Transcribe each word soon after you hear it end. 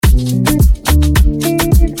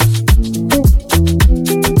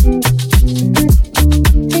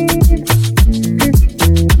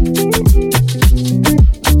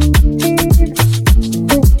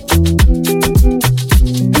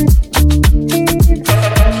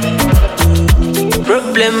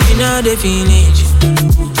Problem in all the finish.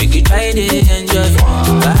 We can try to enjoy.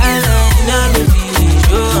 But I in all the finish.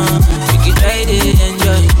 We can try to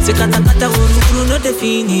enjoy. Se kata kata uru no the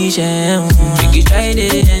finish. We can try to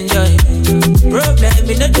enjoy. Problem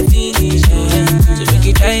in all the finish. So we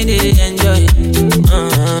can try to enjoy.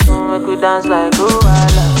 We could dance like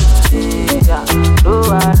Luala. Yeah,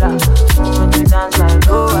 Luala. We could dance like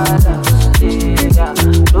Luala. Yeah,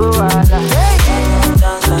 Luala.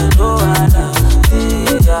 Dance like Luala.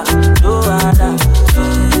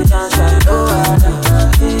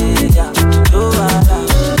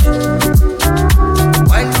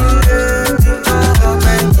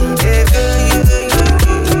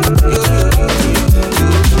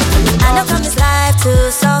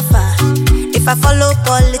 If I follow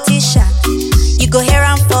politician, you go hear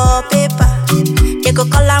am for paper. They go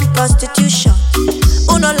call am prostitution.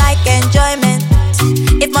 Who no like enjoyment?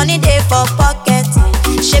 If money dey for pocket,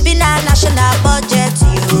 shebi na national budget.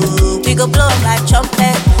 You, we go blow like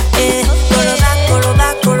trumpet. Koroba,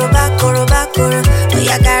 koroba, koroba, koroba, koro.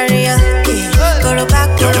 Oya carry ya. Koroba,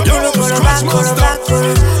 koro, koro, koroba, koroba,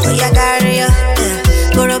 koro. Oya carry ya.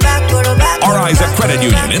 Koroba, koroba. RI's at Credit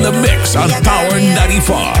Union in the mix on Power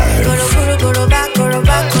 95.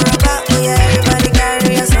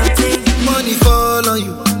 Money fall on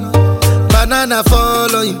you, banana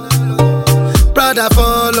fall on you, Prada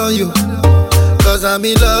fall on you, cause I'm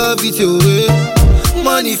in love with you.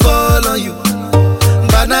 Money fall on you,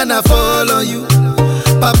 banana fall on you,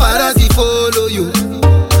 paparazzi follow you,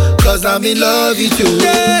 cause I'm in love with you.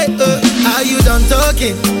 Yeah, are you done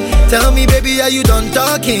talking? Tell me baby, are you done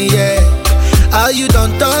talking? Yeah. Are you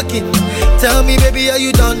done talking? Tell me baby, are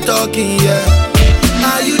you done talking? Yeah.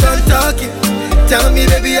 Are you done talking? Tell me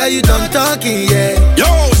baby, are you done talking? Yeah. Yo,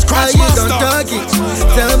 are you done talking?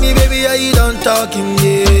 Tell me baby, are you done talking?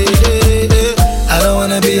 Yeah. I don't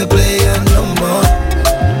wanna be a player no more.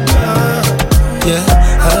 Yeah.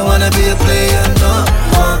 I don't wanna be a player no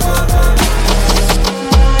more.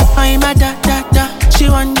 I'm a da. She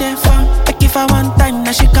want the fun. I give her one time,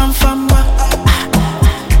 now she come from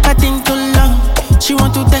I think too long. She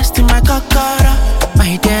want to test in my kakara.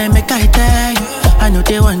 My dear, make I tell you, I know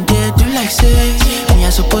they one day do like say me I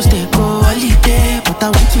supposed to go holiday, but I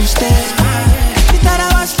want to stay. She thought I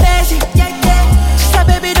was lazy, she said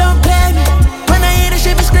baby don't play me. When I hear the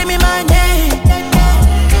she be screaming my name,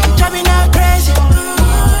 driving her crazy.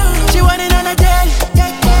 She want it on a daily.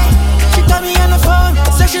 She call me on the phone,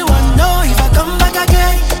 say she want know if I come back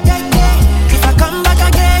again. If I come back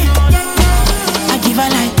again, I give her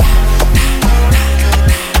like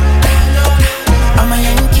I'm a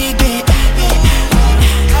Yankee girl.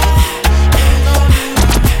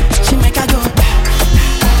 She make her go.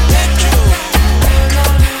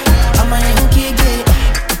 I'm a Yankee girl.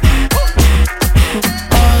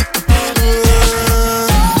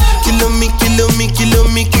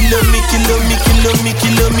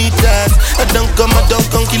 Kilometers. I don't come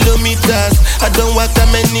kilometers. I don't walk that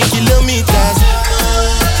many kilometers.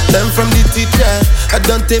 Learn from the teacher. I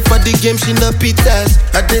don't take for the game, she no pitas.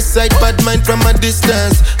 I decide bad mind from a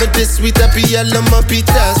distance. Not this sweet happy, I love my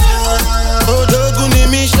pitas. Oh, Doguni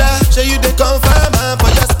Misha, show you the confirm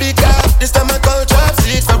for your speaker. This time I call trap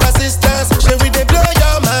six for assistance. Show we they blow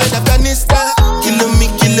your mind, Afghanistan. Kilometers.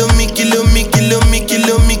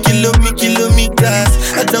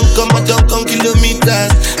 I don't come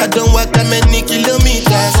kilometers. I don't walk that many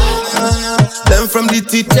kilometers. Learn from the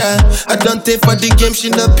teacher. I don't take for the game, she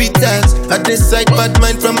no pitas. I decide bad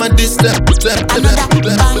mind from a distance. Another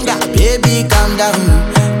banger. Baby, calm down.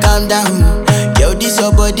 Yo, this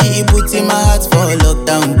your body, it puts in my heart for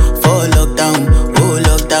lockdown, oh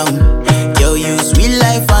lockdown. Yo, you sweet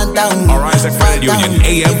life, phantom. RI's at Credit Union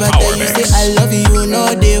AM if I Power tell you Mix. say I love you,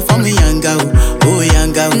 no day for me, young girl, oh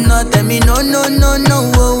young girl. No, tell me no,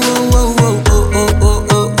 oh.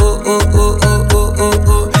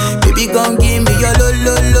 Baby, come give me your lo.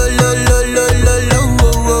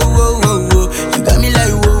 You got me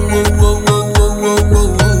like whoa.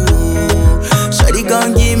 Shawty,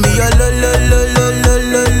 come give me your lo.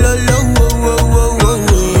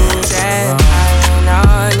 Said I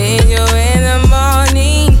don't need you in the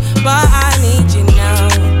morning, but I need you now.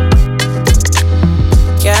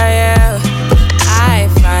 Yeah. I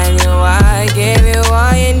find you, I give you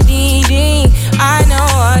all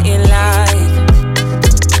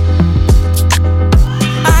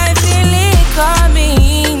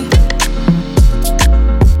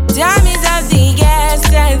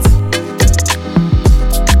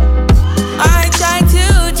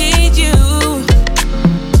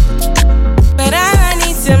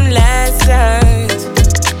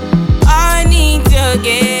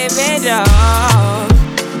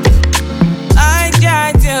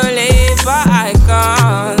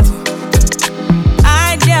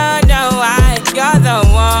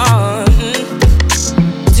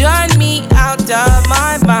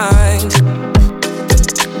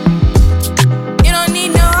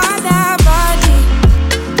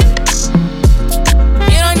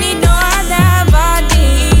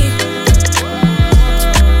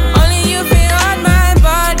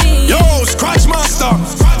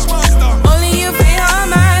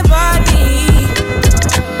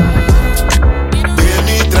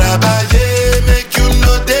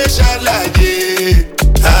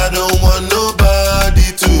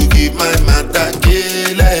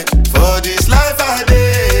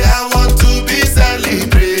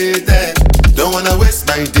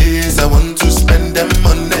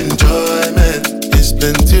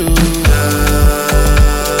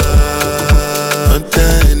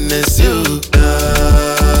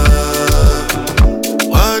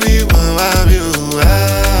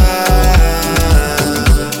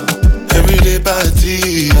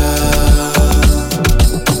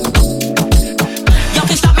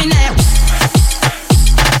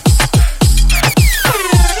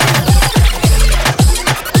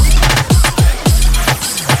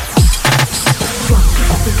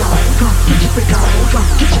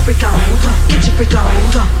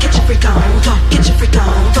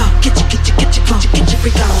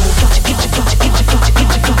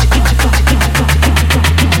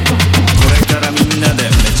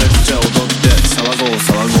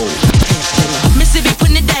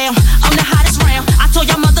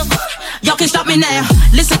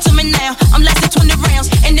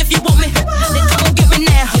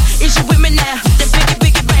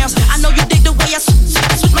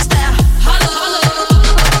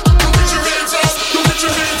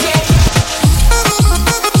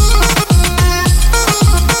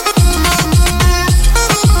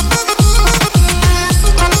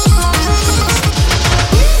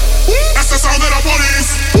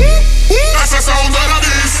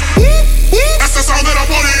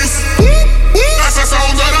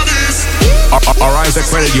Isaac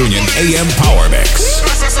Credit Union AM Power Mix.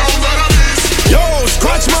 Yo,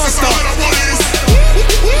 Scratch Master.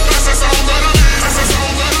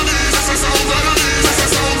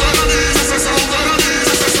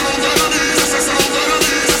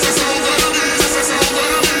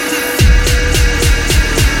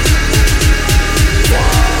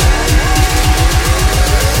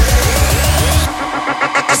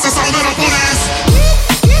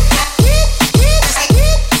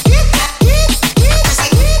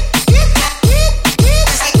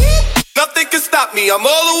 Nothing can stop me, I'm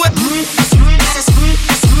all the way.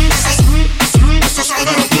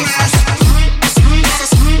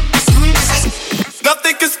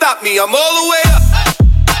 Nothing can stop me, I'm all the way up.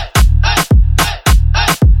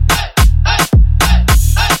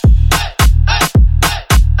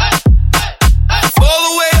 All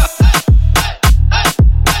the way up.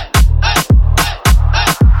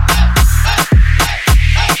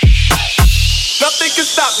 Nothing can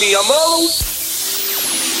stop me, I'm all the way.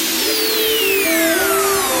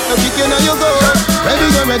 Chicken on your go.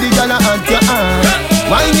 Ready, gonna hunt your arm.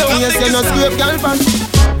 Wine your waist, you no scrape, girl, pan.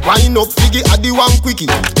 Wine up, figgy, I the one quickie.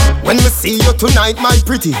 When me see you tonight, my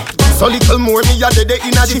pretty. So little more, me a dead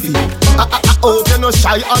in a jiffy. Oh, you no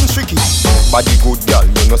shy and tricky. Body good, girl,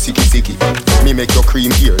 you no sicky. Me make your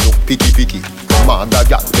cream here look picky. Mother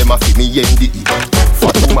girl, them a fi me NDE.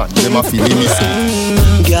 Fat man, them a fi me missy.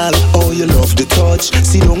 Girl, oh you love the touch.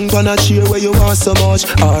 Sit down on a chair where you want so much.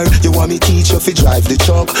 Or you want me teach you fi drive the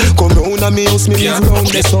truck. Come round and me house, me live round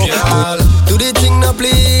the sun. Do the thing now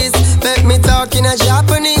please. Make me talk in a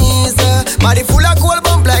Japanese. Body full of cold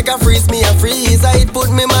bump like a freeze. Me a freeze. It put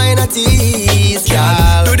me mind at ease.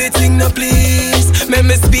 Girl, Do the thing now please. Make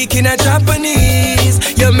me speak in a Japanese.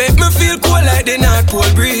 You make me feel cool like the North Pole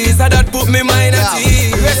breeze. That put me mind at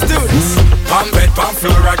ease. let's do this. Palm bed, palm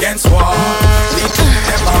floor against wall.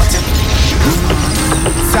 About it.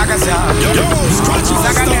 Saga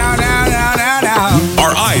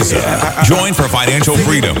Our Isaac. Join for financial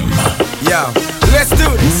freedom. Yeah, let's do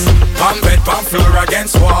this. Palm bed, palm floor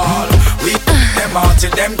against wall. We them out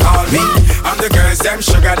it, them call me. I'm the girls, them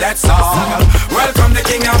sugar, that's all. Welcome the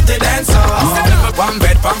king of the dance hall. Palm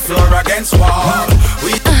bed, palm floor against wall.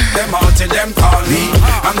 We them out it, them call me.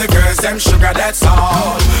 I'm the girls, them sugar, that's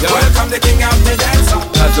all. Welcome the king of the dance hall.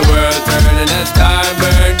 As the world turning as time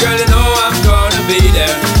burn, girl, you know I'm gonna be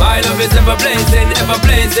there. My love is ever blazing,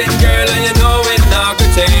 girl, and you know it not could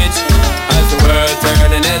change. As the world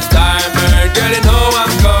turning as time burn, girl, you know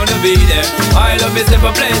I'm gonna be there. My love is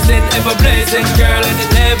ever blazing, girl, and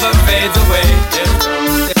it never fades away.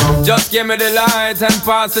 Just give me the light and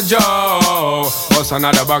pass the joe. What's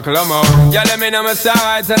another buckle of more? Yeah, let me know my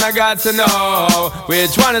sights and I got to know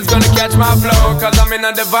which one is gonna catch my flow. Cause I'm in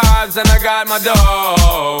the vibes and I got my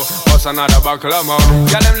dough. What's another buckle of more?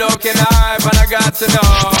 Yeah, them looking hype and I got to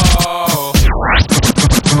know.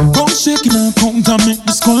 Go shaking and count and make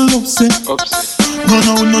the skull upset. Run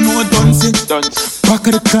out, no, I done it. Back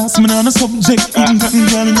of the class, man, on a subject. Even cotton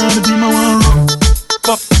girl in all the dream I want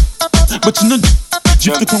to but you know,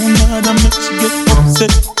 drift the crown hard and make you get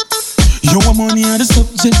upset. You want money on the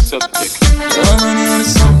subject. You want money on the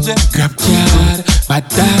subject. Grab card, bad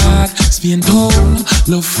dog, spin tone,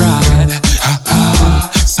 love fraud. Ha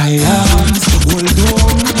ha, science, hold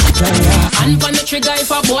on, hand on the trigger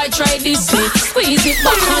if a boy try this way. Squeeze it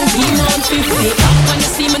back and give me on 50. When you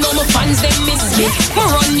see me, know my fans, they miss me. Me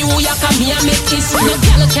run New York and me and make history. No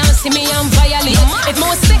girl can't see me and violate. If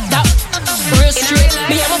more sick that real straight.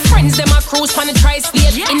 Me and my friends, them a cruise on the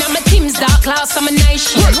tri-state. In my team's dark class, I'm a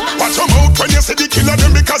nice shit. Watch them out when you say the killer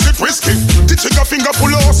them because it risky. The trigger finger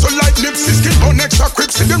full of hustle like Nipsey. Skip on extra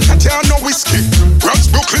crips, see them cat here no whiskey.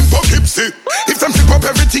 Bronx, Brooklyn, Poughkeepsie. If them flip up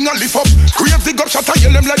everything I lift up. Create the up shot, I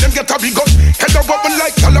yell them like them get a big up. Head up bubble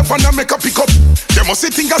like California make a pick up. They must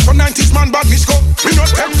see things for 90s man bad misco. Me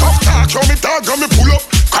not take tough talk, show me dog and me pull up.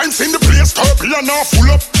 Crimes in the place, turtle and now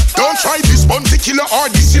full up. Don't try this bounty killer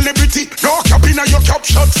or this celebrity. No cap in your cap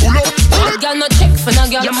shot full up. All girl no check for no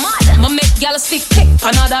girl. Ma make girl stick pick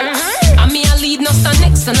for another. And me a lead no stand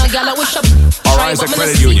next to no girl. I wish up. Our Isaac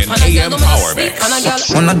Credit Union AM Power Mix.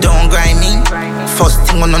 On a don't grind me. First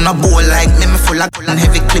thing on a bowl like me full of and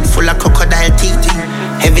heavy clip full of crocodile teeth.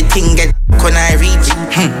 Everything get when I reach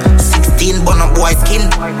 16 bun up boy skin.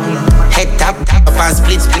 Head tap up and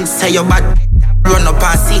split say your bad. Run up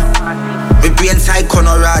and see. We brain side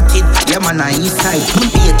corner rotted. Yeah man on east side.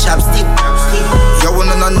 Be a chapstick. You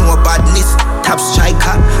wanna know badness. Top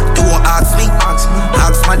striker. Don't ask me.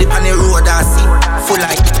 Ask me dip on the road and see. Full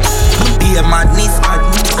like be a madness.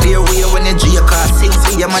 Clear way when you drink a sing.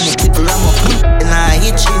 Yeah man you keep ram up. And I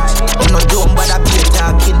hit shit. I'm not dumb but I be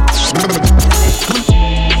talking.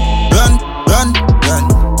 Run.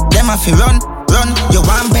 a fi run. You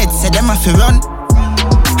want bed, say them a fi run.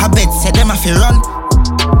 I bet, say them a fi run.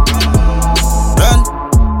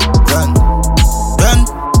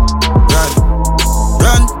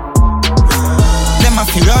 Them a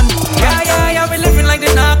fi run. Yeah, we living like the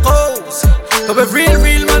narcos. Cause we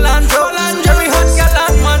real Melandros. Every hot girl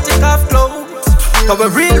and want take off clothes. Cause we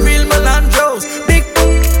real Melandros. Big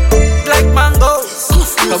like mangoes.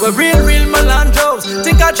 Cause we real Melandros.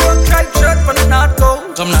 Think I joke, try shirt from the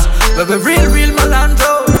narcos. Come now, but we real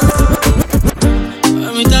Melandros.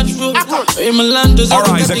 Our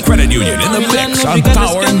Isaac Credit Union in the mix on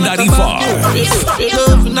Power 95.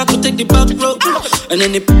 And I could take the back road. And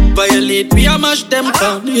then they violate, we a mash them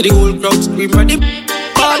down. Hear the whole crowd scream for the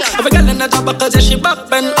ball. If a girl in the top because she back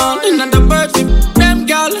bend on. And the birds with them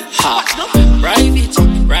girl.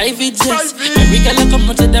 Private jets. Every girl I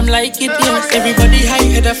come to them like it, yes. Everybody high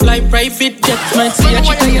head a fly private jet. Might see a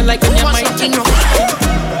chick you like on your mic.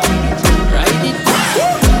 Ride it.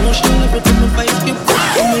 Emotion never to my vibe skip.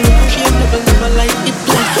 Never like it.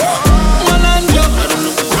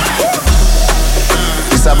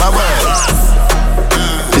 It's of our words.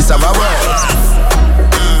 It's of our words.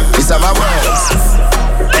 It's of our words.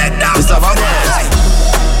 It's of our words.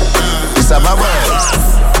 It's of our words.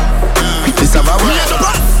 It's of our words.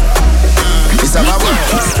 It's of our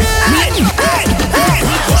words.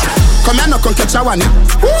 Come here, no come catch a one.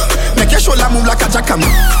 Make your shoulder move like a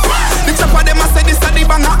jackhammer. The chopper them a say this a the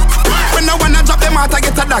banger. When no one a drop them out, I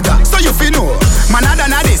get a dagger. So you feel know, man a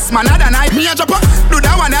than a this, man a than I. Me a drop up, do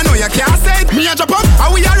that one I know you can't say it. Me a drop up,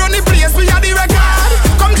 and we a run the place, we a the record.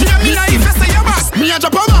 Come clear me now if you say your boss. Me a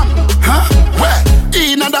drop up, huh? Where?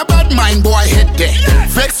 In a the bad mind boy head there.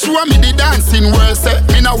 Vex through me the dancing world say.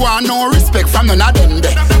 Me no want no respect from none of them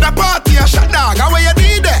there. The party a shot dog, how you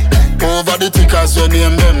did there? Over the tickers you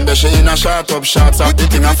name them. They she in a shot up shots at the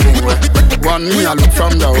thing a fling way. One me a look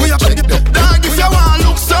from the way check there. Dog if you want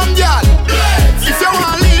look some girl, if you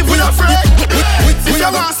want leave we afraid. If you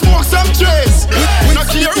want smoke some trace, we no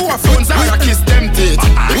care who a phones and a kiss them teeth.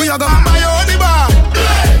 We a gonna buy you the bar.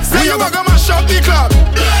 Say you a gonna mash up the club.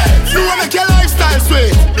 You a make your lifestyle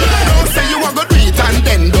sweet. Don't say you a go do it and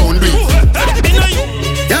then don't do it.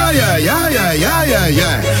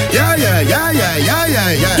 Yeah.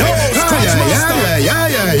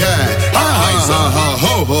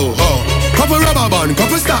 Couple rubber band,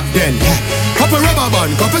 couple stop then, yeah. Couple rubber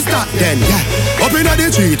band, couple stop then, yeah. Up inna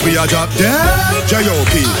the street, we a drop dead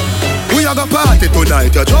J.O.P. We a go party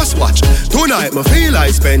tonight, you just watch. Tonight, me feel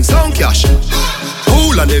I spend some cash.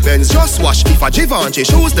 Cool on the Benz, just watch. If a Givenchy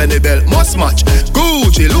shoes, then the belt must match.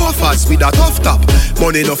 Gucci loafers with a tough top.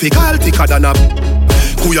 Money no fi call thicker than a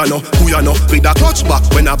Kuyano, with a clutch back.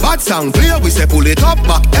 When a bad sound clear, we say pull it up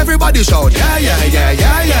back. Everybody shout, yeah.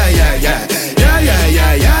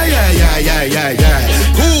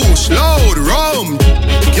 Push, load, rum.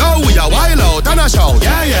 Yo, we a wild out and a shout,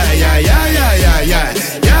 yeah.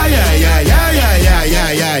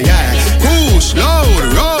 Push, load,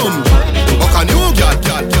 rum. What can you get?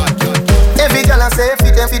 Every girl I say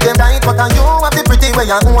fit them tight, but you have the pretty way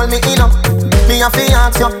you hold me in up. Me a fi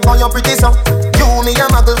ask you, how you pretty so? You me a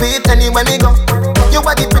muggle with anywhere me go. You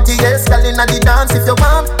are the prettiest girl inna the dance. If you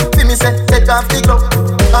want, fi me say take off the glove.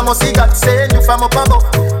 I must see God send you from up above.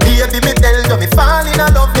 Baby me tell you me fall in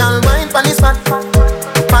love. Girl wine pon this fat,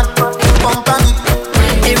 pump on it.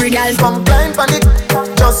 Every girl come blind pon it,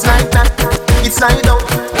 just like that. It's slide out,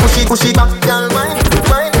 push it back. Girl wine.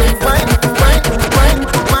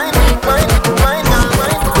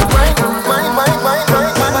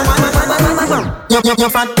 You're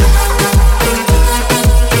fat.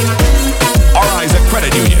 Our Isaac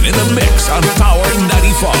Credit Union in the mix on Power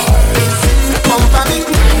 95.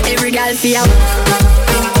 Every girl see ya.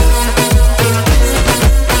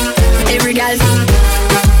 Every girl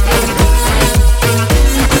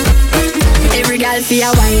see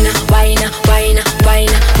ya. Wine.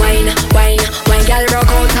 Girl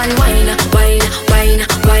rock out and wine.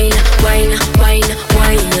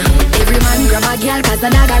 Every man grab a girl 'cause the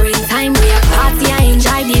dagger in time. We a party and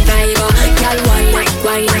enjoy the vibe. Girl wine.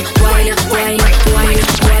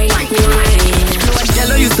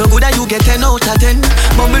 Girl, you so good that you get 10 out of 10.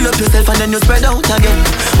 Bumble up yourself and then you spread out again.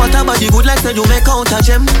 What about the good like say you make out a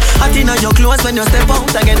gem? Hot in your clothes when you step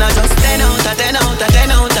out again. I just 10 out of 10 out of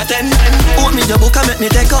 10 out of 10. Hold me your book and make me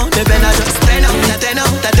take out the pen. I just 10 out of 10 out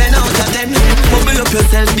of 10 out of 10. Bumble up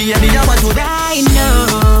yourself, baby, I want to I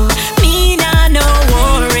know, me nah no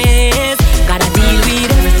worries. Gotta deal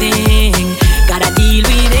with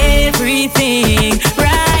everything.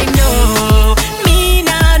 Right now, me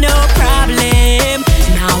nah no problem.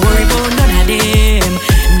 Now worry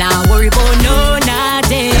about none of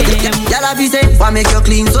them. Girl, I be say, why me make you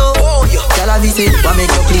clean so. Tell her say, what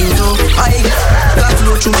make you clean so. I got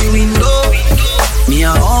flow through the window. Me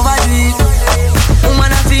a overdo it.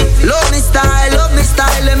 Woman I feel, love me style.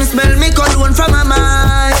 Let me smell me cologne from my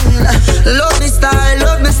mind. Love me style,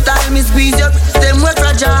 me squeeze up, them way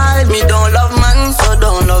fragile. Me don't love man, so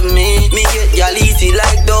don't love me. Me get y'all easy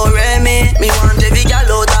like Doremi. Me want every gal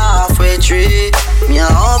out halfway tree. Me a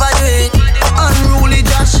overdo it. Unruly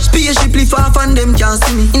dash, spaceshiply far from them can't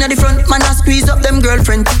see me. Inna the front, man I squeeze up them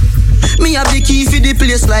girlfriend. Me have the key for the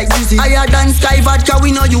place like Dizzy. Higher than Sky Vodka,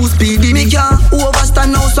 we no use PD. Me can't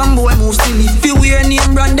overstand now some boy move silly. Fi wear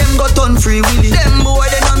name brand, them got on free willy. Them boy,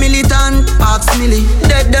 they no militant, ask milli.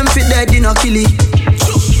 Dead them fit dead, they no killy.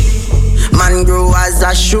 Man grow as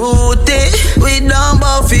a shooty. We don't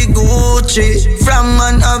bow fi Gucci. From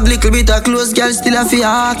man have little bit of clothes, girl still a fi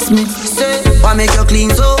ask me. Say, what make you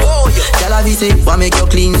clean so? Tell her say, what make you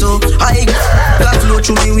clean so? I got flow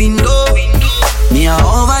through the window. Me a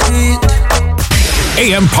overdo it.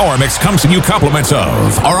 AM Power Mix comes to you compliments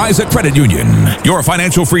of Arise Credit Union. Your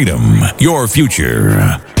financial freedom, your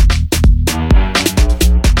future.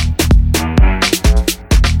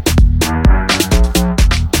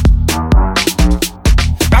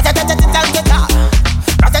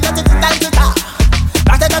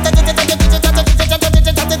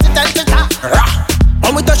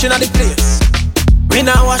 When we touching on the place, we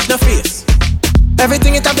now wash the face.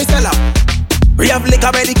 Everything it have be sell out. We have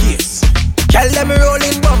liquor by the case. Girl them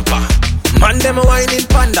rolling bumper, man them whining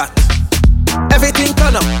panda. Everything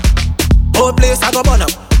turn up, whole place I go burn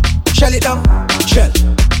up. Shell it down,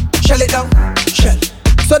 shell it down, shell.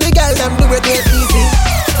 So the girl them do it real easy,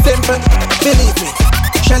 simple, believe me.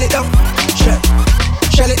 Shell it down, shell it down,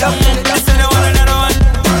 shell it down. They say they want another one,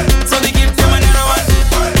 so they give them another one.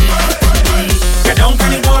 Get down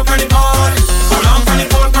from the pole, hold on from the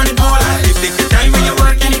pole, If take the time when you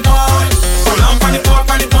work in the pole, hold on from the pole,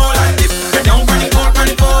 Get down from the pole,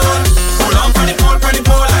 hold on from the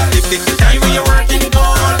pole, If take the time when you work in the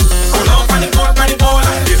pole, hold on from the pole,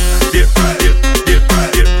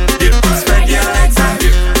 Dip, spread your legs and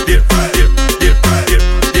dip,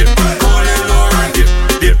 go a little lower and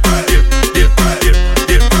dip,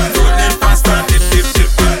 roll them faster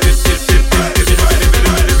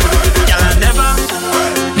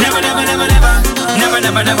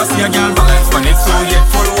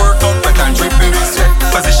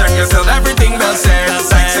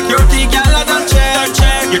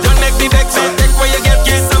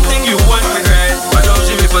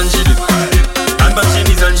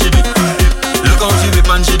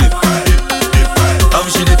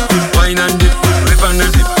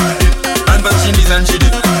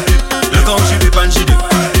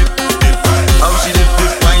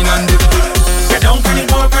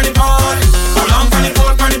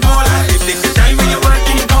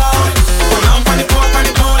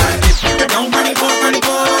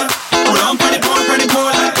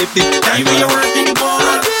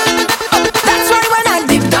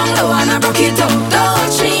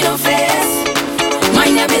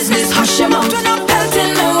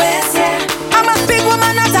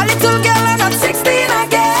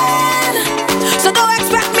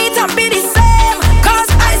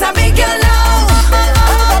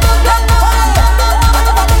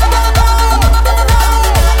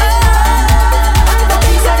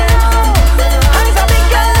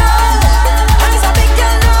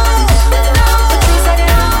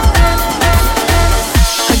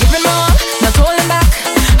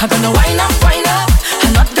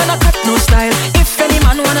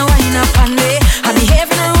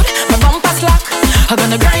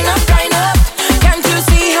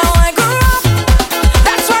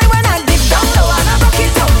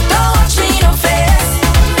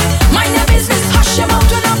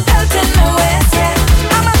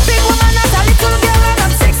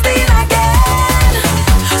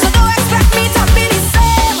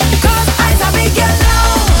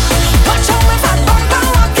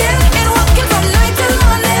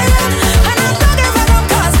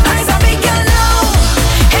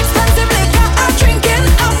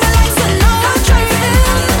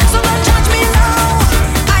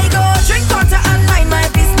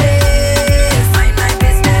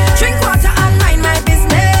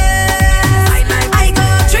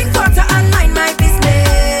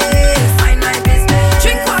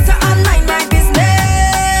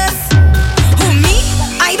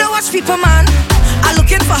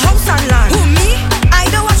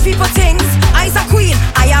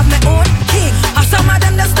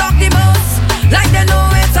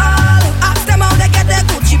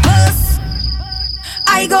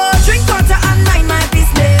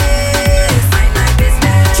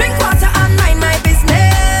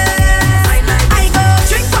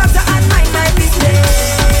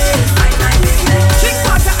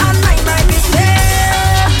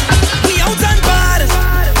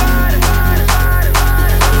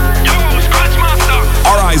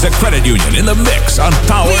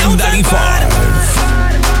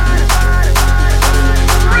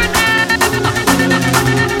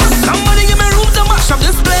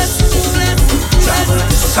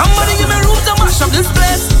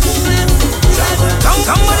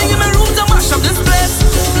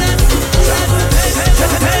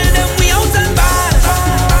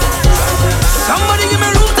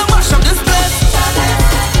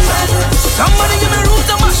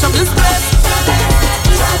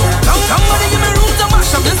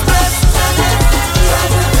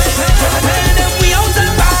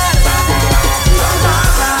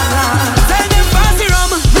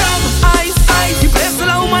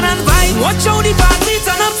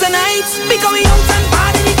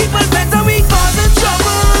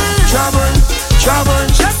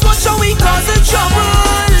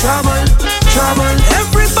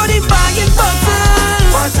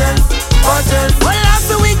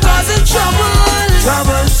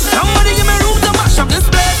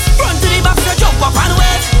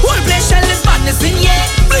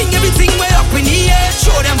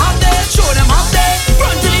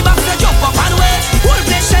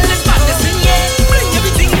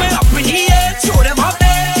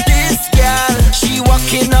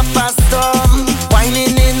up a storm,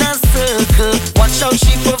 whining in a circle. Watch how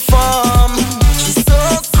she perform. She's so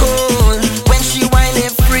cool when she whine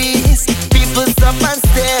and freeze. People stop and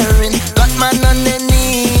staring. Got man on their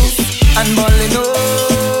knees and ballin'.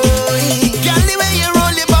 Oh, girl, the way you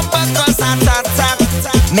roll your bumper cause hot, hot,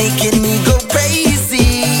 hot, making me go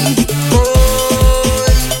crazy. Oh,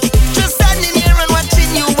 just standing here and watching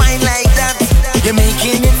you whine like that. You're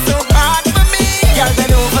making it so hard for me. Girl,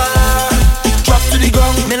 bend over, drop to the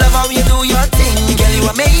ground. Me love how you do your thing. Girl, you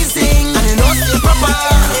amazing and you know still proper.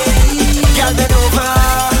 Girl, bend over,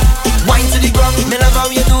 wine to the ground. Me love how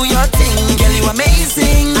you do your thing. Girl, you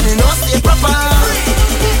amazing and you know still proper.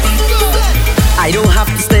 I don't have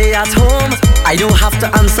to stay at home, I don't have to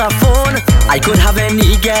answer phone. I could have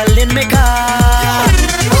any girl in my car.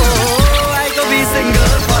 Oh, I could be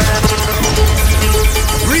single forever.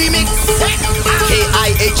 Remix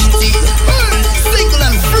K-I-H-T, single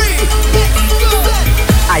and free.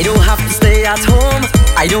 I don't have to stay at home,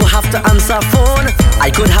 I don't have to answer phone. I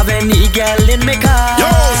could have any girl in my car. Yo,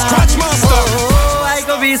 Scratch Master. Oh, I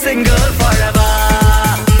could be single forever.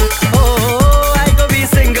 Oh, I could be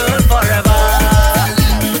single forever.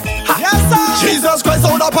 Jesus Christ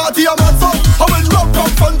on a party a mad son. How will rock from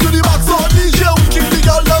front to the back son. DJ we keep the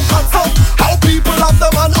girl them hot son. How people have the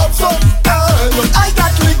man up son. I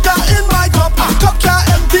got liquor in my cup. Cup can't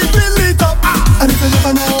empty, fill it up. And if you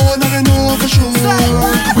never know, now you know for sure.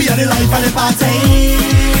 We are the life of the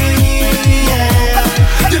party.